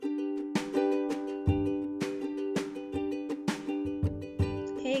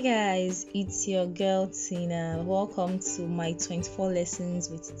Hi guys, it's your girl Tina. Welcome to my 24 lessons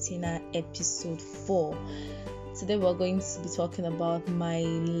with Tina episode 4. Today we're going to be talking about my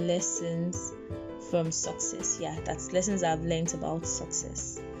lessons from success. That's lessons I've learned about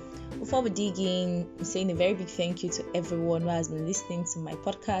success. Before we dig in, I'm saying a very big thank you to everyone who has been listening to my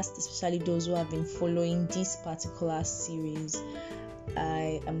podcast, especially those who have been following this particular series.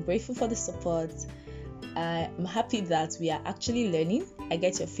 I am grateful for the support. I'm happy that we are actually learning. I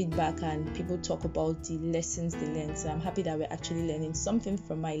get your feedback and people talk about the lessons they learned. So I'm happy that we're actually learning something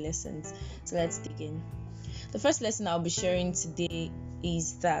from my lessons. So let's dig in. The first lesson I'll be sharing today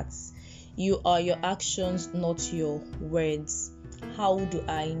is that you are your actions, not your words. How do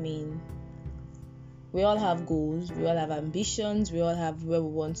I mean? We all have goals, we all have ambitions, we all have where we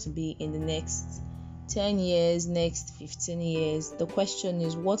want to be in the next 10 years, next 15 years. The question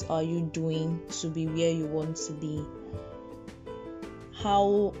is, what are you doing to be where you want to be?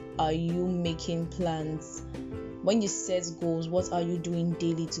 How are you making plans? When you set goals, what are you doing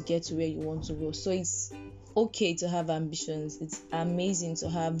daily to get to where you want to go? So it's okay to have ambitions. It's amazing to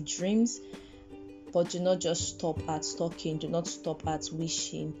have dreams, but do not just stop at talking. Do not stop at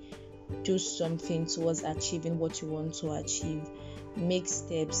wishing. Do something towards achieving what you want to achieve. Make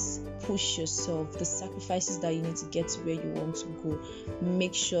steps, push yourself, the sacrifices that you need to get to where you want to go.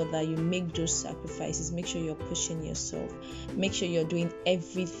 Make sure that you make those sacrifices. Make sure you're pushing yourself. Make sure you're doing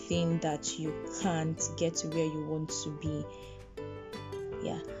everything that you can to get to where you want to be.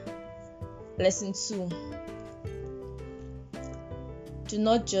 Lesson 2. Do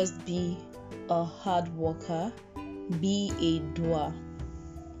not just be a hard worker, be a doer.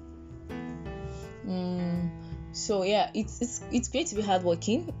 It's great to be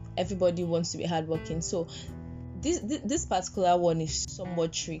hardworking. Everybody wants to be hardworking. So this particular one is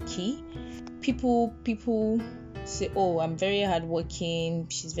somewhat tricky. People say, "Oh, I'm very hardworking.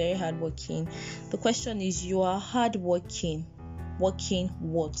 She's very hardworking." The question is, you are hardworking. Working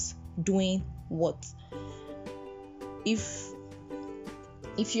what? Doing what? If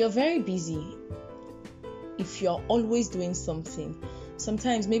you're very busy, if you're always doing something,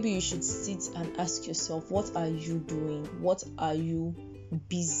 sometimes maybe you should sit and ask yourself, what are you doing? What are you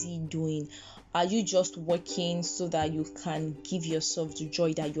busy doing? Are you just working so that you can give yourself the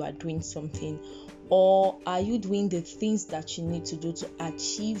joy that you are doing something? Or are you doing the things that you need to do to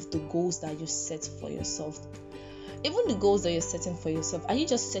achieve the goals that you set for yourself? Even the goals that you're setting for yourself, are you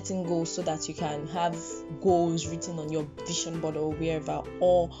just setting goals so that you can have goals written on your vision board or wherever?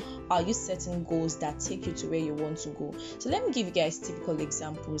 Or are you setting goals that take you to where you want to go? So let me give you guys typical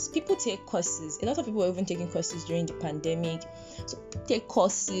examples. People take courses. A lot of people are even taking courses during the pandemic. So take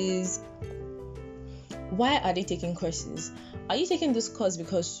courses. Why are they taking courses? Are you taking this course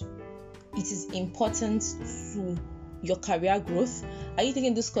because it is important to your career growth? Are you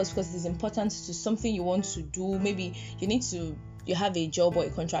taking this course because it is important to something you want to do? Maybe you have a job or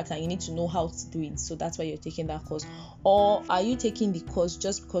a contract and you need to know how to do it, so that's why you're taking that course. Or are you taking the course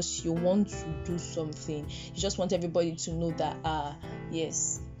just because you want to do something? You just want everybody to know that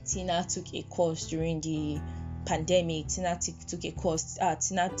yes, Tina took a course during the pandemic. Tina took a course.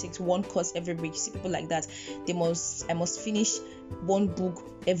 Tina takes one course every week. You see people like that. I must finish one book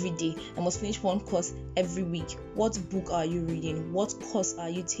every day. I must finish one course every week. What book are you reading? What course are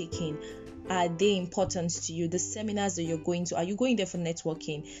you taking? Are they important to you? The seminars that you're going to, are you going there for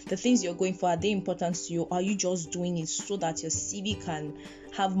networking? The things you're going for, are they important to you? Are you just doing it so that your CV can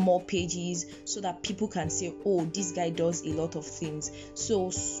have more pages, so that people can say, oh, this guy does a lot of things? So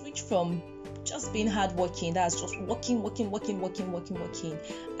switch from just being hardworking, that's just working,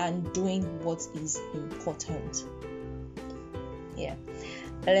 and doing what is important.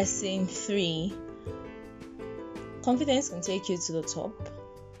 Lesson 3. Confidence can take you to the top,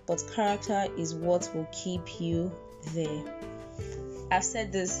 but character is what will keep you there. I've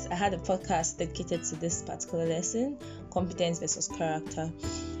said this, I had a podcast dedicated to this particular lesson, competence versus character.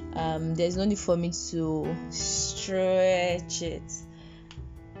 There's no need for me to stretch it.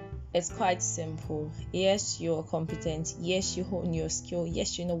 It's quite simple. Yes, you're competent. Yes, you hone your skill.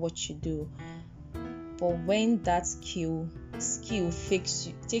 Yes, you know what you do. But when that skill yes,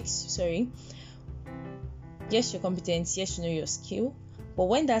 you're competent. Yes, you know your skill. But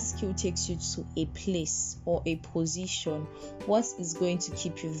when that skill takes you to a place or a position, what is going to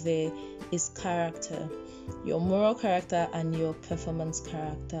keep you there is character. Your moral character and your performance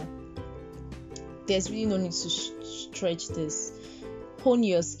character. There's really no need to stretch this. Hone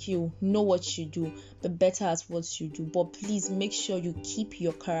your skill, know what you do, be better at what you do, but please make sure you keep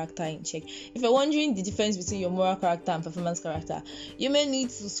your character in check. If you're wondering the difference between your moral character and performance character, you may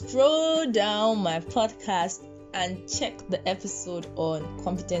need to scroll down my podcast and check the episode on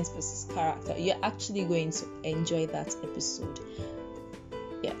competence versus character. You're actually going to enjoy that episode.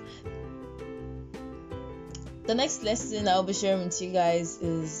 Yeah. The next lesson I'll be sharing with you guys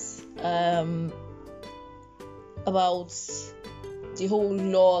is about the whole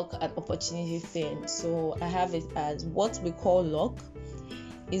luck and opportunity thing. So I have it as what we call luck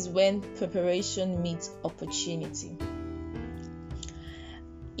is when preparation meets opportunity.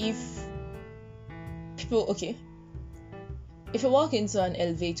 If you walk into an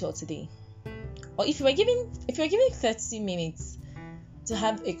elevator today, or if you were given 30 minutes to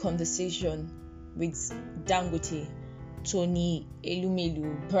have a conversation with Dangote, Tony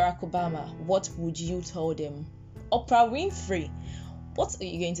Elumelu, Barack Obama, what would you tell them? Oprah Winfrey, what are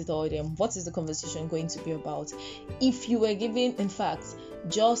you going to tell them? What is the conversation going to be about? If you were given, in fact,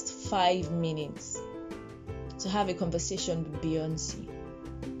 just 5 minutes to have a conversation with Beyonce,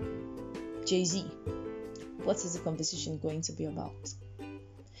 Jay-Z, what is the conversation going to be about?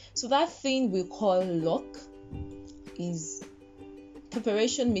 So that thing we call luck is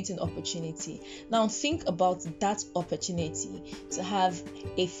preparation meeting opportunity. Now think about that opportunity to have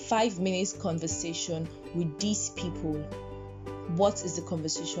a 5 minutes conversation with these people. What is the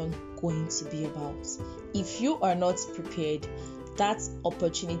conversation going to be about? If you are not prepared, that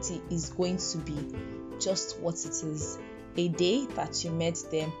opportunity is going to be just what it is. A day that you met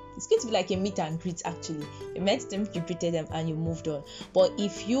them, it's going to be like a meet and greet. Actually, you met them, you greeted them, and you moved on. But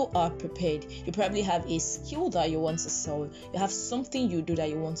if you are prepared, you probably have a skill that you want to sell, you have something you do that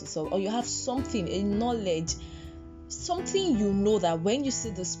you want to sell, or you have something, a knowledge, something you know that when you see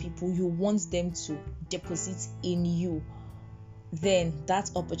those people, you want them to deposit in you, then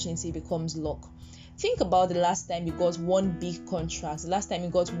that opportunity becomes luck. Think about the last time you got one big contract, the last time you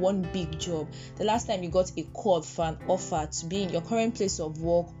got one big job, the last time you got a call for an offer to be in your current place of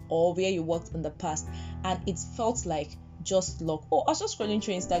work or where you worked in the past, and it felt like just luck. Oh, I was just scrolling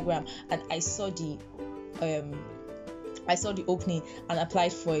through Instagram and I saw the opening and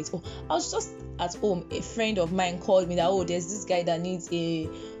applied for it. Oh, I was just at home. A friend of mine called me that, oh, there's this guy that needs a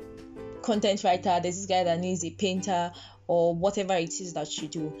content writer, there's this guy that needs a painter, or whatever it is that you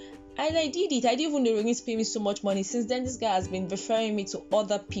do. And I did it. I didn't even know they were going to pay me so much money. Since then, this guy has been referring me to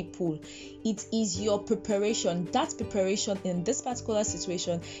other people. It is your preparation. That preparation in this particular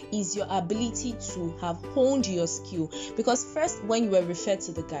situation is your ability to have honed your skill. Because first, when you were referred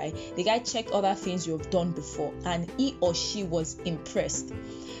to the guy checked other things you have done before, and he or she was impressed.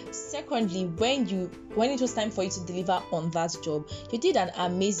 Secondly, when it was time for you to deliver on that job, you did an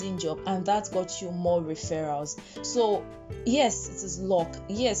amazing job, and that got you more referrals. So yes, it is luck.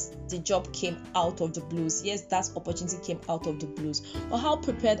 Yes, the job came out of the blues. Yes, that opportunity came out of the blues. But how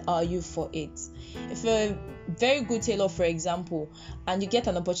prepared are you for it? If you're a very good tailor, for example, and you get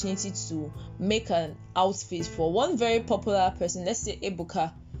an opportunity to make an outfit for one very popular person, let's say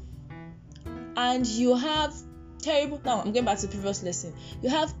Ebuka, and you have terrible, now I'm going back to the previous lesson, you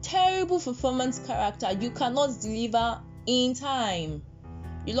have terrible performance character, you cannot deliver in time,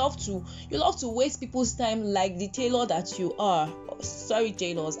 you love to waste people's time like the tailor that you are. Sorry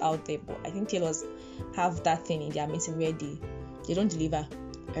tailors out there, but I think tailors have that thing in their meeting where they don't deliver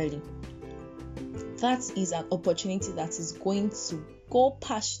early. That is an opportunity that is going to go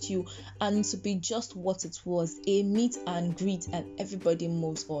past you and to be just what it was, a meet and greet, and everybody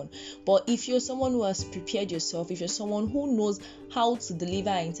moves on. But if you're someone who has prepared yourself, if you're someone who knows how to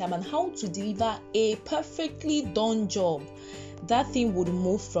deliver in time and how to deliver a perfectly done job, that thing would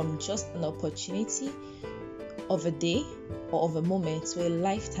move from just an opportunity of a day or of a moment to a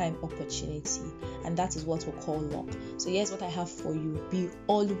lifetime opportunity, and that is what we call luck. So here's what I have for you: be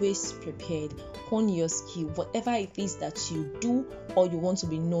always prepared, hone your skill, whatever it is that you do or you want to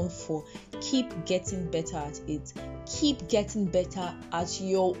be known for, keep getting better at it, keep getting better at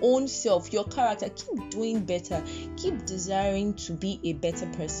your own self, your character, keep doing better, keep desiring to be a better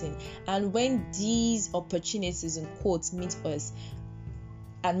person. And when these opportunities in quotes meet us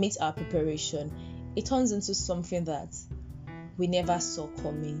and meet our preparation, it turns into something that we never saw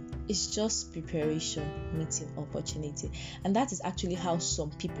coming. It's just preparation meeting opportunity. And that is actually how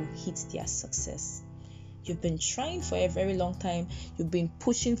some people hit their success. You've been trying for a very long time, you've been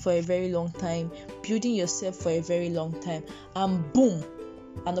pushing for a very long time, building yourself for a very long time, and boom,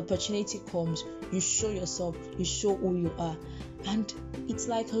 an opportunity comes. You show yourself, you show who you are, and it's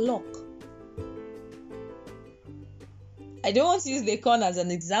like luck. I don't want to use Lakon as an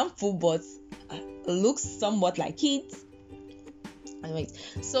example, but looks somewhat like it. Anyways,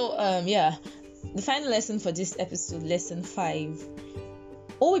 so the final lesson for this episode, lesson 5: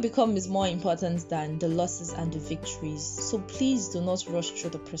 all we become is more important than the losses and the victories. So please do not rush through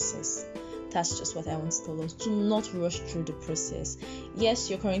the process. That's just what I want to tell us. Do not rush through the process. Yes,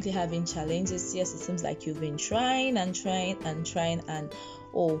 you're currently having challenges. Yes, it seems like you've been trying and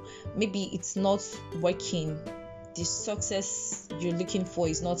oh, maybe it's not working. The success you're looking for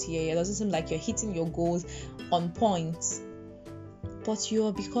is not here. It doesn't seem like you're hitting your goals on point. But you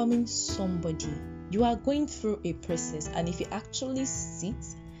are becoming somebody. You are going through a process, and if you actually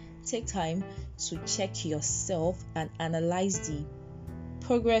take time to check yourself and analyze the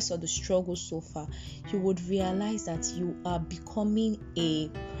progress or the struggle so far, you would realize that you are becoming a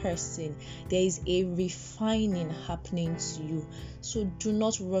person. There is a refining happening to you. So do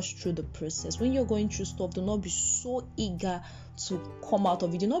not rush through the process. When you're going through stuff, do not be so eager to come out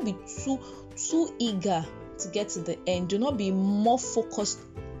of it. Do not be too eager to get to the end. Do not be more focused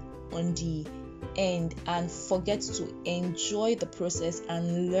on the end and forget to enjoy the process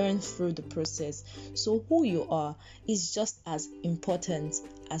and learn through the process. So who you are is just as important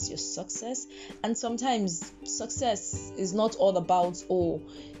as your success. And sometimes success is not all about, oh,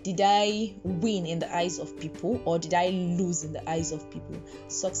 did I win in the eyes of people or did I lose in the eyes of people?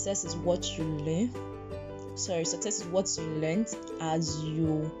 Success is what you learn. Success is what you learn as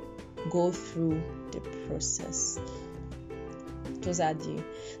you go through the process. Those are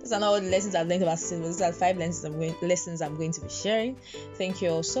not all the lessons I've learned about success, but these are 5 lessons I'm going to be sharing. Thank you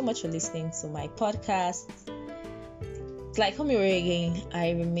all so much for listening to my podcast. Like come here again,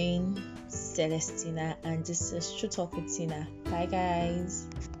 I remain Celestina, and this is True Talk with Tina. Bye guys.